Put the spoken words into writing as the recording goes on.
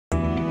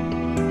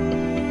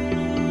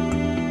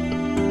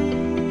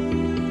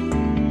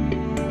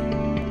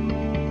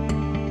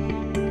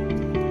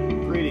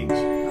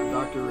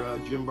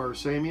Jim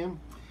Barsamian.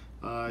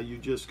 You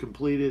just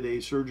completed a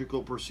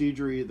surgical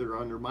procedure either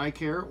under my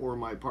care or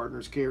my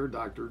partner's care,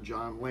 Dr.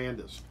 John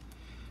Landis.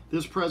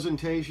 This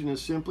presentation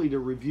is simply to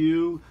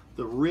review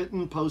the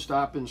written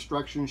post-op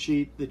instruction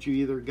sheet that you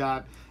either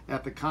got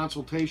at the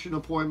consultation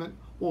appointment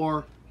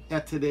or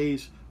at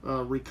today's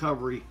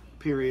recovery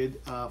period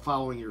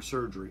following your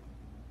surgery.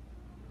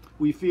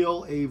 We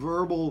feel a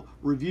verbal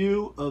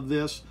review of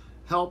this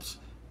helps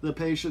the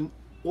patient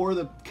or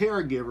the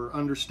caregiver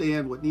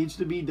understand what needs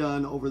to be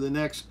done over the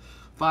next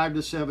 5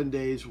 to 7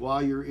 days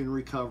while you're in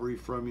recovery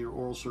from your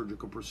oral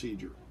surgical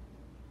procedure.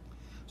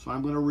 So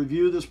I'm going to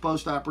review this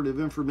post-operative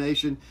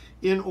information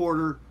in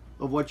order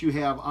of what you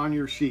have on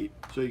your sheet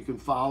so you can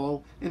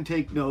follow and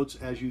take notes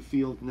as you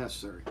feel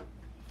necessary.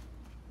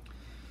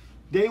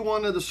 Day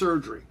 1 of the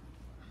surgery.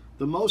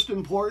 The most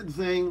important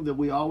thing that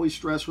we always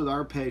stress with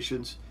our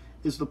patients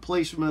is the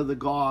placement of the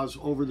gauze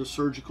over the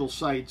surgical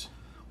sites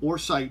or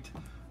site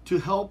to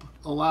help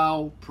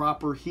allow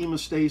proper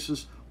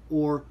hemostasis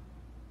or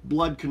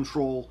blood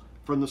control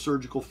from the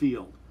surgical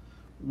field.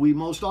 We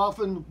most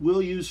often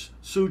will use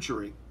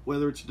suturing,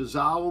 whether it's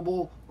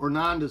dissolvable or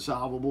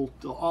non-dissolvable,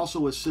 to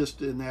also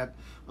assist in that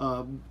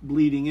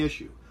bleeding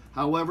issue.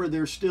 However,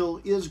 there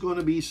still is going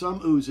to be some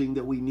oozing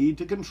that we need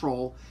to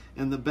control,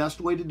 and the best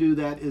way to do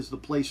that is the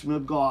placement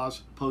of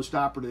gauze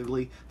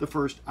post-operatively the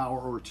first hour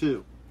or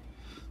two.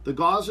 The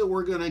gauze that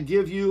we're going to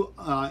give you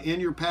in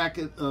your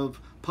packet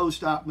of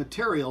post-op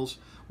materials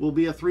will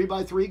be a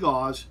 3x3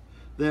 gauze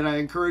that I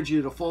encourage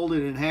you to fold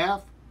it in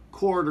half,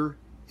 quarter,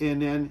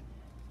 and then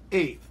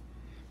eighth.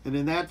 And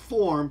in that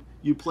form,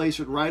 you place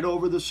it right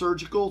over the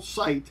surgical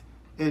site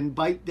and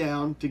bite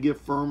down to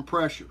give firm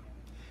pressure.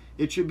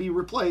 It should be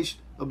replaced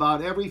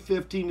about every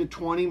 15 to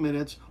 20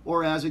 minutes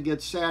or as it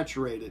gets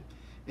saturated.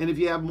 And if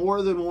you have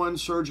more than one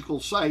surgical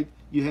site,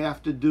 you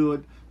have to do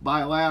it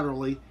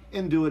bilaterally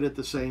and do it at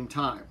the same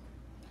time.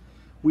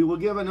 We will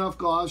give enough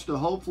gauze to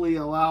hopefully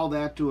allow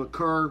that to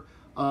occur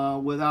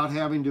without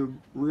having to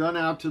run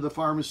out to the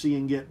pharmacy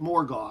and get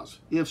more gauze.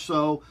 If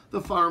so,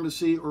 the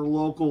pharmacy or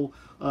local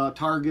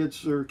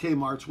Targets or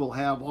Kmart's will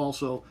have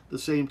also the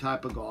same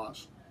type of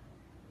gauze.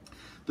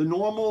 The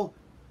normal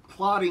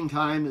clotting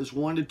time is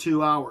 1 to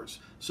 2 hours.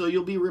 So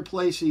you'll be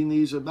replacing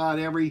these about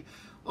every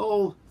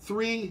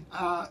three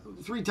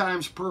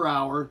times per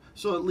hour,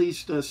 so at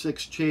least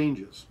 6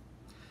 changes.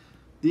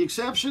 The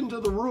exception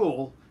to the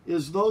rule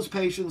is those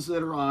patients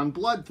that are on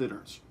blood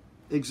thinners.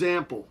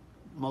 Example,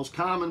 most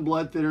common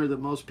blood thinner that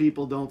most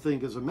people don't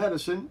think is a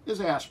medicine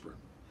is aspirin.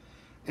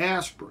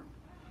 Aspirin,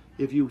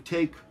 if you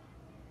take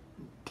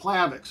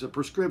Plavix, a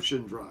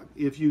prescription drug,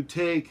 if you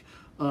take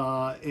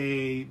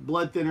a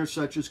blood thinner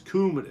such as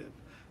Coumadin,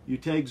 you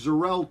take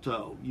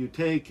Xarelto, you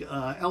take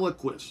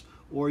Eliquis,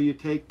 or you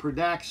take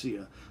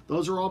Pradaxia.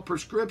 Those are all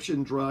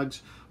prescription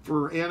drugs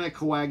for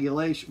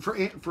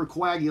anticoagulation, for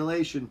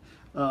coagulation,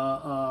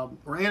 or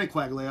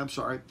anticoagulate, I'm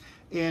sorry.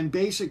 And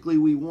basically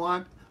we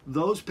want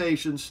those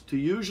patients to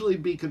usually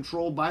be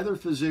controlled by their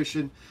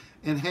physician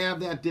and have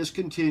that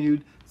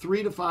discontinued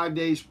 3 to 5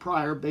 days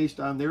prior based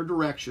on their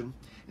direction,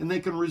 and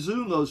they can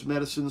resume those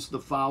medicines the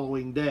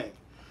following day.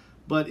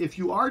 But if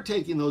you are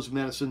taking those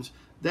medicines,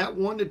 that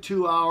 1 to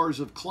 2 hours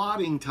of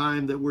clotting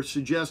time that we're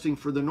suggesting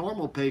for the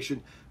normal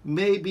patient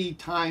may be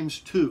times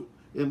 2.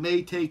 It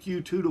may take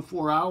you 2 to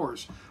 4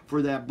 hours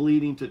for that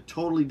bleeding to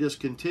totally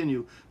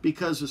discontinue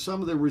because of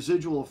some of the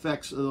residual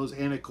effects of those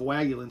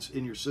anticoagulants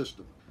in your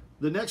system.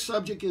 The next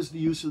subject is the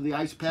use of the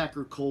ice pack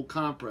or cold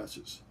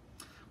compresses.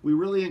 We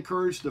really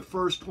encourage the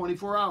first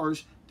 24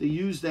 hours to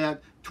use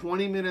that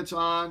 20 minutes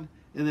on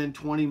and then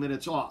 20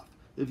 minutes off.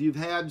 If you've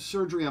had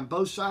surgery on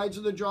both sides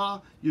of the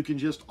jaw, you can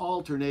just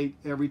alternate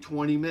every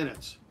 20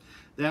 minutes.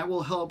 That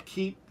will help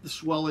keep the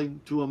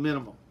swelling to a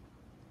minimum.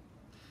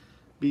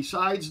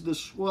 Besides the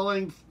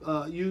swelling,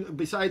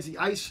 besides the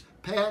ice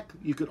pack,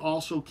 you could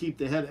also keep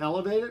the head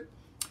elevated.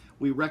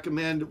 We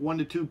recommend 1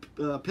 to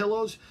 2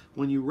 pillows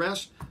when you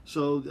rest,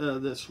 so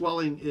the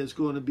swelling is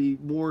going to be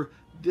more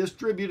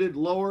distributed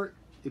lower.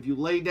 If you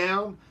lay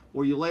down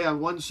or you lay on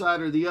one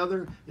side or the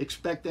other,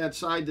 expect that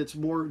side that's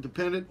more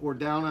dependent or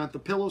down at the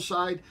pillow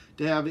side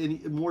to have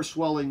more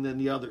swelling than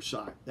the other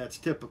side. That's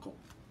typical.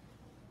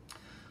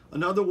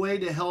 Another way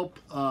to help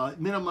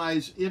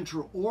minimize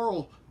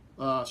intraoral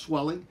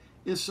swelling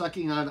is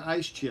sucking on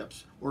ice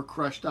chips or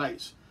crushed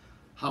ice.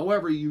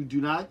 However, you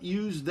do not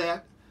use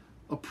that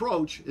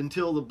approach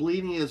until the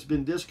bleeding has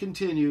been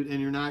discontinued and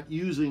you're not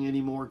using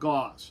any more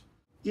gauze.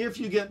 If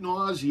you get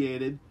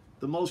nauseated,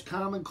 the most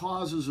common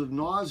causes of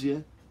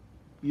nausea,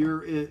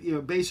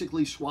 you're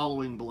basically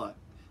swallowing blood.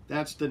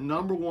 That's the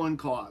 #1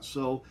 cause.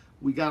 So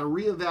we got to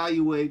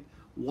reevaluate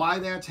why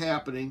that's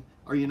happening.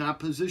 Are you not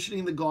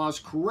positioning the gauze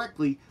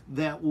correctly?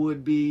 That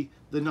would be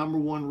the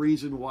 #1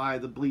 reason why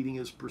the bleeding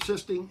is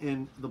persisting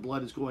and the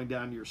blood is going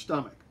down your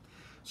stomach.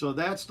 So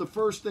that's the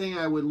first thing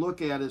I would look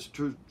at, is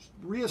to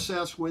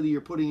reassess whether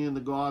you're putting in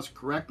the gauze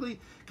correctly.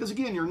 Because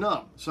again, you're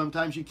numb.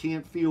 Sometimes you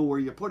can't feel where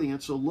you're putting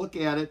it. So look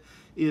at it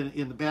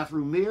in the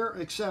bathroom mirror,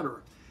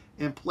 etc.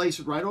 And place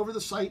it right over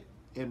the site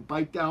and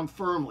bite down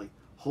firmly.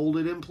 Hold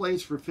it in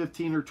place for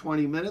 15 or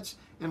 20 minutes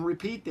and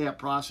repeat that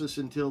process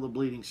until the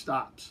bleeding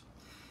stops.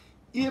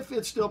 If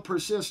it still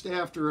persists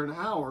after an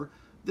hour,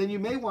 then you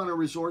may want to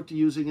resort to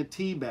using a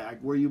tea bag,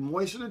 where you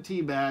moisten a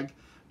tea bag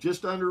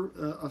just under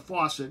a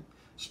faucet,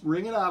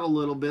 wring it out a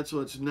little bit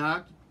so it's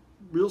not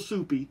real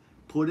soupy,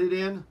 put it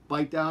in,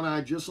 bite down on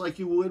it just like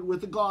you would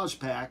with a gauze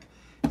pack,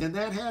 and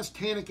that has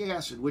tannic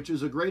acid, which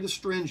is a great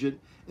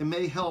astringent and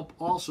may help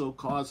also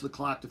cause the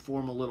clot to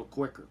form a little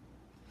quicker.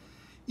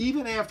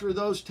 Even after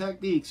those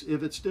techniques,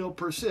 if it still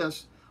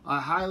persists, I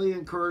highly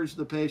encourage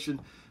the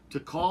patient to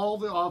call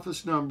the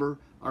office number.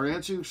 Our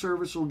answering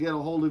service will get a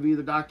hold of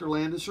either Dr.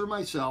 Landis or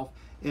myself,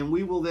 and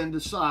we will then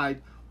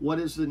decide what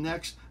is the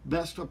next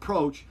best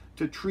approach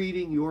to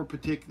treating your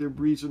particular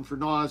reason for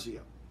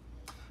nausea.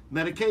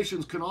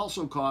 Medications can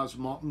also cause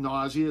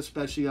nausea,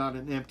 especially on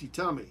an empty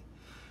tummy.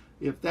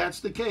 If that's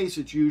the case,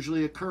 it's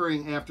usually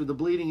occurring after the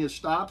bleeding has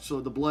stopped, so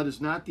the blood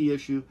is not the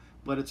issue,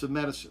 but it's a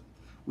medicine.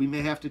 We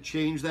may have to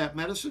change that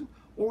medicine,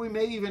 or we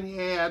may even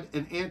add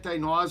an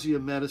anti-nausea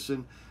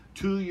medicine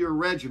to your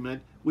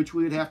regimen, which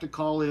we would have to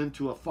call in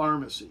to a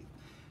pharmacy.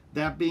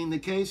 That being the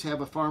case,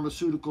 have a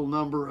pharmaceutical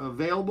number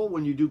available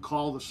when you do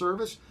call the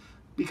service,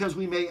 because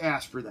we may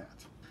ask for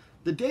that.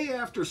 The day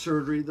after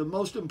surgery, the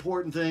most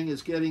important thing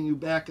is getting you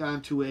back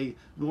onto a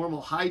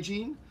normal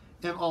hygiene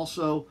and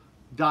also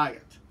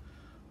diet.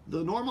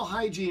 The normal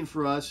hygiene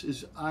for us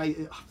is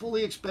I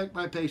fully expect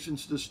my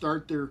patients to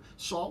start their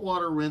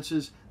saltwater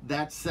rinses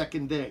that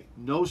second day,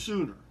 no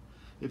sooner.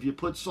 If you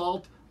put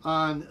salt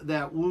on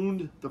that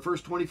wound the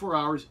first 24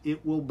 hours,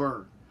 it will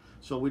burn.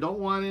 So we don't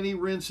want any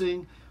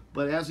rinsing,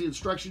 but as the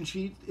instruction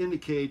sheet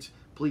indicates,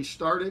 please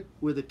start it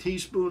with a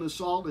teaspoon of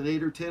salt, an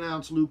 8 or 10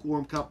 ounce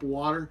lukewarm cup of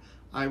water.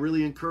 I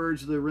really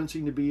encourage the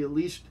rinsing to be at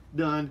least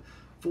done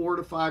 4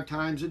 to 5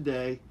 times a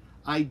day,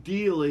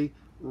 ideally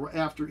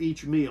after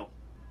each meal.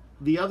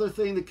 The other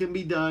thing that can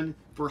be done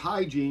for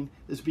hygiene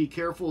is be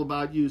careful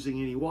about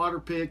using any water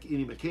pick,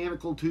 any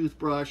mechanical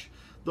toothbrush.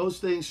 Those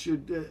things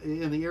should,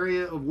 in the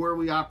area of where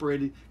we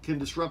operated, can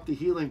disrupt the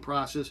healing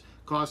process,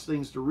 cause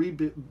things to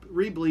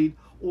rebleed,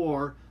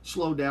 or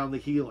slow down the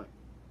healing.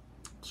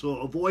 So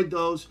avoid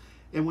those,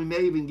 and we may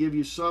even give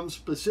you some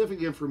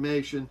specific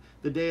information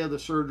the day of the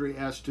surgery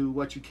as to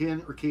what you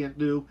can or can't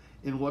do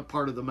in what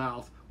part of the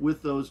mouth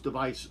with those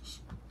devices.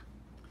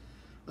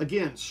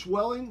 Again,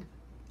 swelling,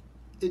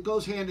 it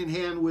goes hand in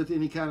hand with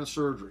any kind of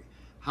surgery.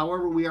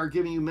 However, we are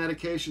giving you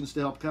medications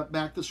to help cut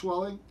back the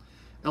swelling.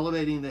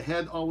 Elevating the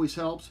head always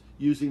helps.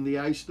 Using the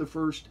ice the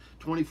first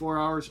 24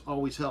 hours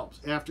always helps.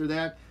 After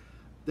that,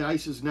 the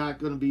ice is not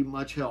going to be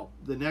much help.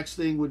 The next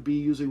thing would be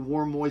using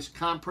warm, moist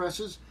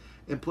compresses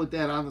and put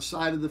that on the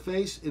side of the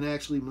face and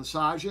actually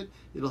massage it.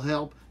 It'll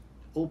help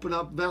open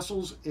up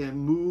vessels and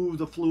move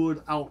the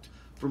fluid out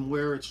from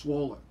where it's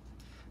swollen.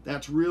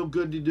 That's real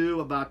good to do,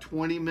 about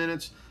 20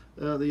 minutes.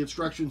 The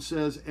instruction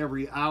says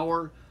every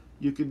hour.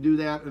 You can do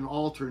that and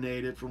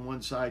alternate it from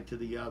one side to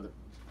the other.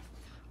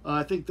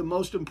 I think the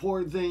most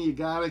important thing you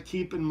got to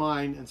keep in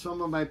mind, and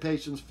some of my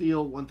patients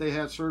feel when they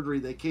have surgery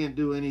they can't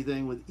do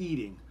anything with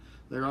eating.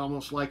 They're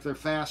almost like they're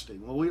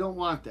fasting. Well, we don't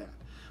want that.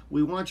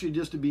 We want you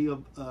just to be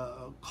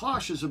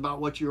cautious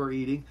about what you're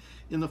eating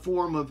in the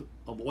form of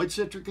avoid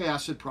citric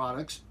acid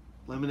products,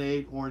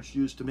 lemonade, orange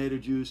juice, tomato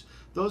juice,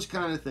 those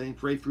kind of things,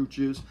 grapefruit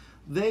juice.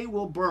 They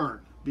will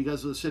burn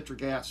because of the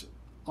citric acid.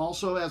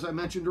 Also, as I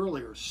mentioned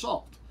earlier,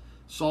 salt.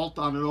 Salt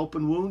on an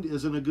open wound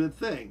isn't a good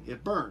thing.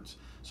 It burns.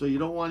 So you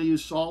don't want to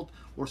use salt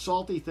or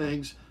salty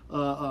things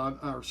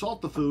or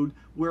salt the food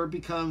where it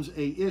becomes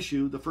an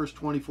issue the first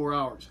 24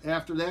 hours.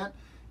 After that,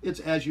 it's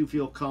as you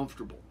feel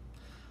comfortable.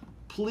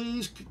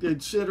 Please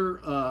consider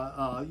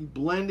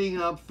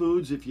blending up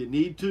foods if you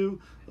need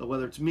to,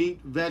 whether it's meat,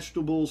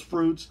 vegetables,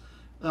 fruits.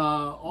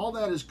 All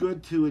that is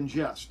good to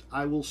ingest.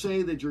 I will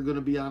say that you're going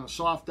to be on a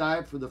soft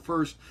diet for the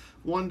first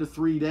 1 to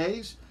 3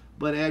 days,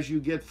 but as you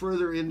get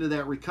further into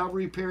that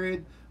recovery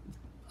period,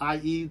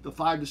 i.e. the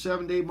 5 to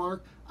 7 day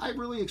mark, I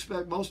really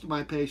expect most of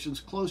my patients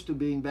close to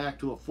being back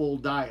to a full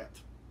diet.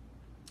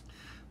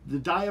 The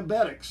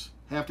diabetics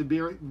have to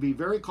be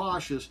very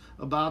cautious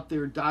about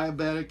their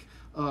diabetic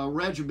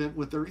regimen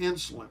with their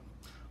insulin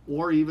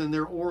or even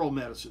their oral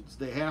medicines.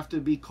 They have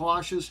to be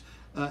cautious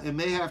and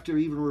may have to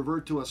even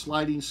revert to a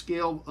sliding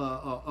scale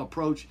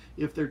approach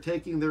if they're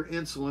taking their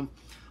insulin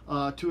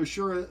to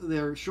assure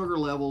their sugar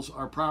levels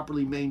are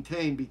properly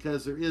maintained,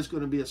 because there is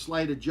going to be a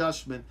slight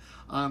adjustment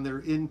on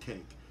their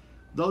intake.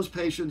 Those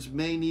patients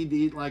may need to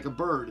eat like a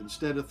bird.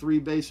 Instead of 3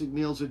 basic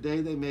meals a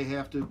day, they may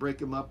have to break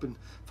them up in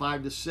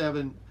 5 to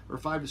 7 or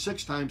 5 to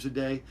 6 times a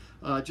day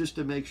just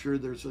to make sure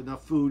there's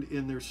enough food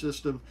in their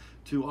system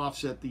to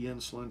offset the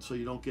insulin so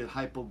you don't get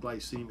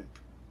hypoglycemic.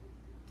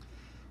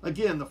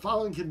 Again, the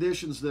following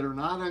conditions that are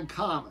not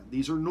uncommon,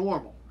 these are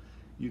normal.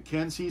 You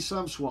can see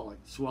some swelling.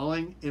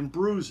 Swelling and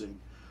bruising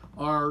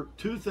are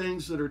 2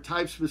 things that are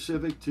type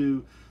specific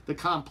to the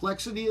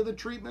complexity of the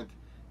treatment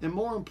and,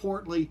 more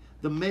importantly,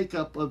 the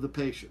makeup of the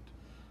patient.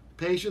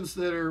 Patients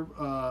that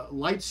are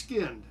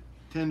light-skinned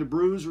tend to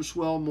bruise or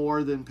swell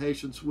more than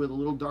patients with a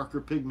little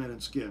darker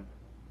pigmented skin.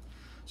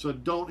 So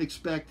don't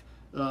expect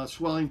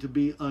swelling to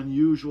be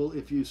unusual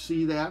if you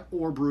see that,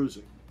 or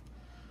bruising.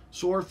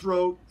 Sore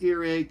throat,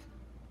 earache,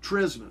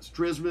 trismus.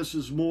 Trismus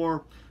is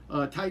more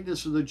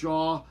tightness of the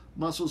jaw,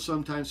 muscles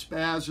sometimes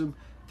spasm,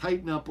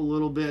 tighten up a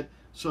little bit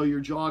so your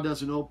jaw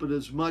doesn't open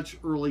as much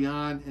early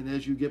on, and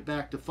as you get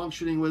back to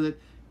functioning with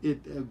it,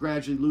 it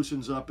gradually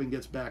loosens up and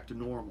gets back to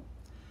normal.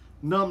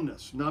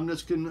 Numbness.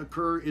 Numbness can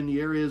occur in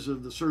the areas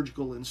of the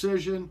surgical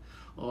incision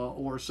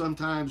or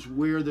sometimes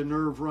where the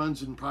nerve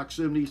runs in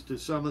proximity to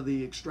some of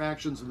the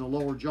extractions in the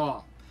lower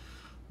jaw.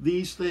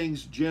 These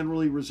things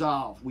generally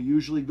resolve. We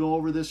usually go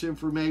over this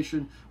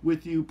information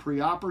with you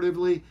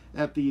preoperatively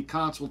at the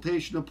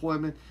consultation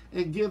appointment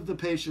and give the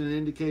patient an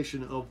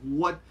indication of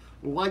what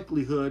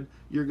likelihood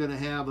you're going to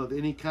have of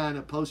any kind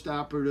of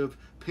postoperative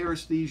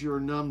paresthesia or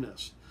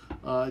numbness.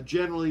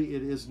 Generally,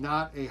 it is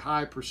not a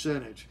high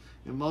percentage.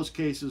 In most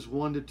cases,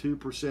 1 to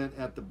 2%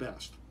 at the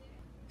best.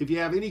 If you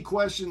have any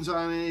questions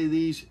on any of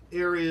these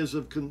areas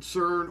of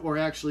concern or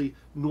actually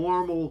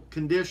normal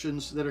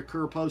conditions that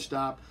occur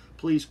post-op,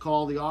 please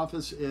call the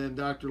office and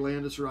Dr.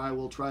 Landis or I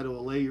will try to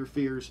allay your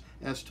fears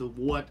as to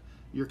what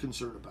you're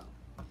concerned about.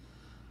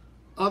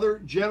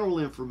 Other general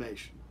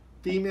information.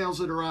 Females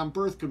that are on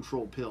birth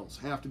control pills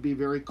have to be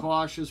very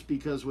cautious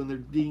because when they're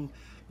being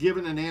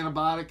given an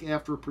antibiotic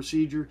after a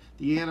procedure,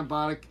 the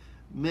antibiotic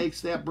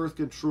makes that birth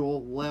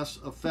control less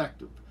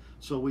effective.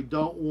 So we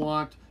don't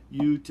want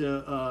you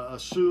to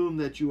assume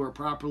that you are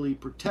properly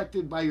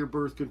protected by your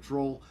birth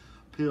control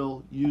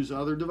pill. Use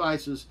other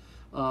devices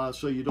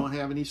so you don't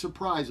have any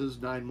surprises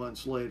 9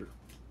 months later.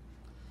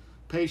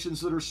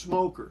 Patients that are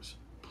smokers,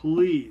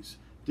 please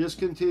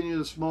discontinue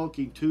the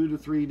smoking 2 to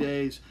 3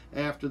 days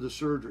after the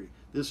surgery.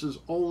 This is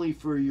only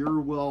for your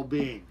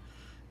well-being.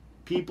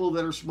 People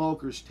that are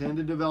smokers tend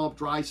to develop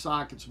dry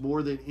sockets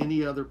more than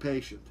any other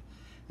patient.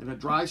 And a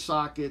dry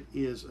socket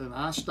is an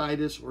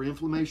osteitis or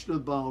inflammation of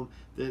the bone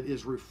that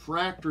is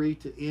refractory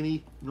to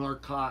any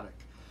narcotic.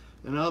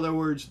 In other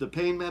words, the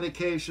pain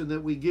medication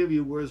that we give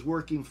you was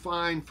working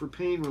fine for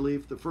pain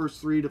relief the first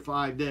 3 to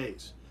 5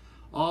 days.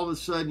 All of a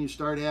sudden you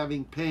start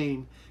having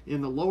pain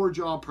in the lower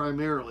jaw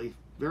primarily.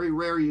 Very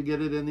rare you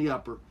get it in the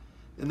upper.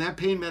 And that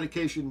pain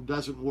medication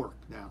doesn't work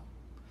now.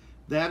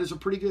 That is a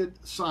pretty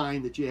good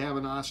sign that you have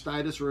an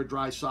osteitis or a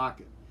dry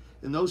socket.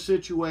 In those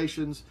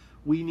situations,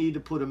 we need to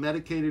put a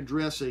medicated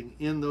dressing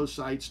in those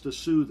sites to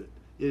soothe it.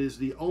 It is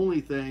the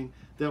only thing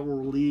that will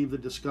relieve the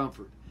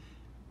discomfort.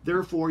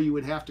 Therefore, you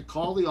would have to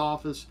call the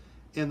office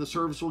and the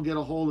service will get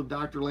a hold of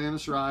Dr.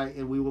 Landis or I,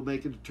 and we will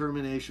make a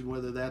determination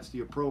whether that's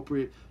the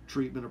appropriate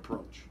treatment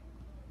approach.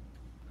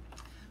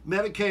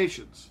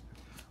 Medications.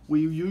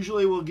 We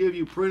usually will give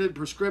you printed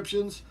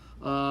prescriptions.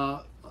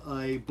 A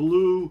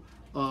blue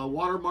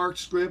watermark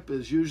strip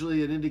is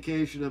usually an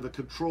indication of a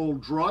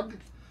controlled drug.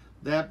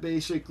 That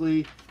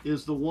basically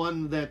is the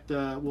one that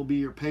will be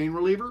your pain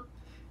reliever.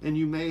 And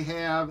you may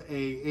have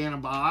an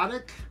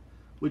antibiotic,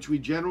 which we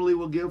generally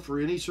will give for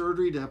any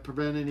surgery to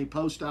prevent any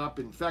post-op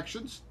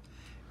infections.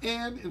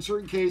 And in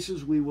certain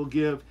cases, we will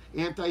give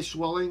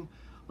anti-swelling.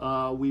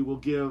 We will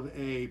give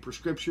a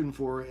prescription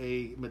for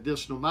a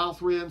medicinal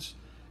mouth rinse,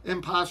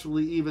 and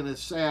possibly even a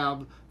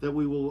salve that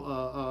we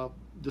will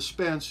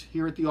dispense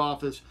here at the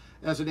office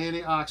as an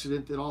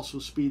antioxidant that also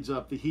speeds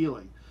up the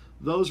healing.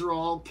 Those are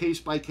all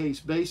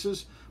case-by-case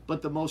basis,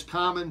 but the most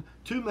common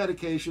 2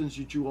 medications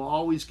that you will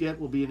always get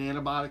will be an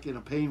antibiotic and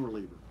a pain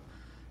reliever.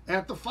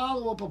 At the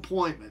follow-up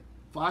appointment,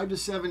 5 to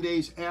 7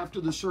 days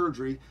after the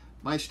surgery,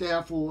 my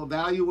staff will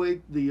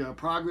evaluate the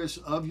progress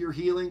of your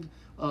healing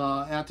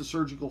at the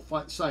surgical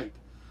site.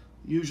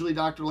 Usually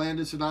Dr.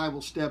 Landis and I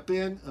will step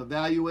in,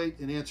 evaluate,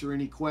 and answer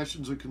any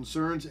questions or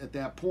concerns at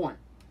that point.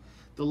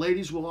 The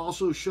ladies will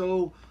also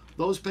show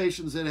those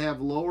patients that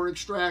have lower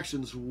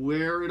extractions,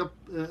 where it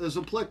is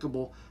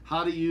applicable,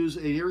 how to use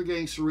an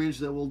irrigating syringe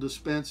that will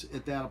dispense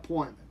at that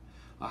appointment.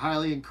 I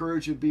highly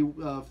encourage it to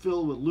be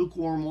filled with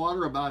lukewarm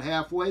water about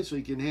halfway so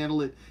you can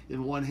handle it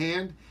in one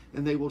hand,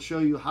 and they will show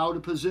you how to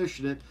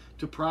position it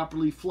to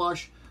properly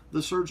flush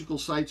the surgical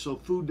site so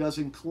food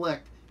doesn't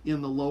collect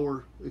in the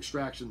lower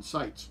extraction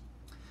sites.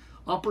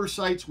 Upper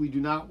sites, we do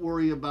not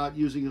worry about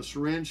using a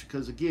syringe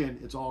because, again,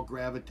 it's all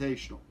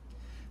gravitational.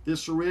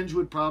 This syringe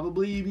would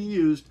probably be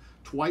used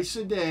twice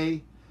a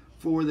day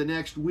for the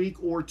next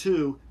week or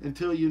 2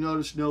 until you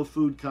notice no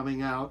food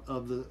coming out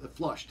of the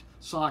flushed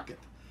socket.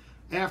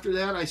 After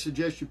that, I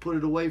suggest you put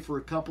it away for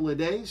a couple of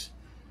days,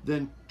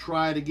 then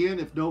try it again.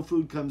 If no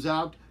food comes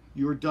out,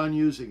 you're done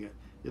using it.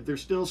 If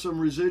there's still some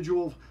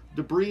residual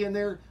debris in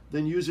there,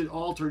 then use it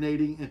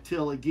alternating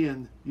until,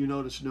 again, you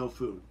notice no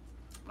food.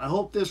 I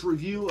hope this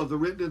review of the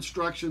written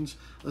instructions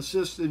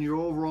assists in your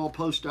overall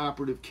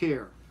post-operative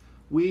care.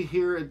 We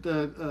here at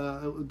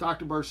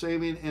Dr.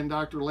 Barsamian and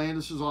Dr.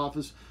 Landis'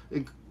 office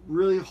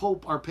really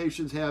hope our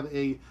patients have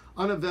an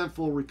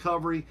uneventful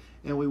recovery,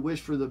 and we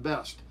wish for the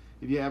best.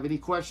 If you have any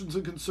questions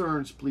and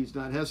concerns, please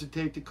don't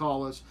hesitate to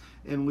call us,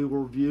 and we will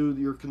review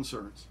your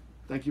concerns.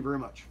 Thank you very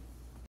much.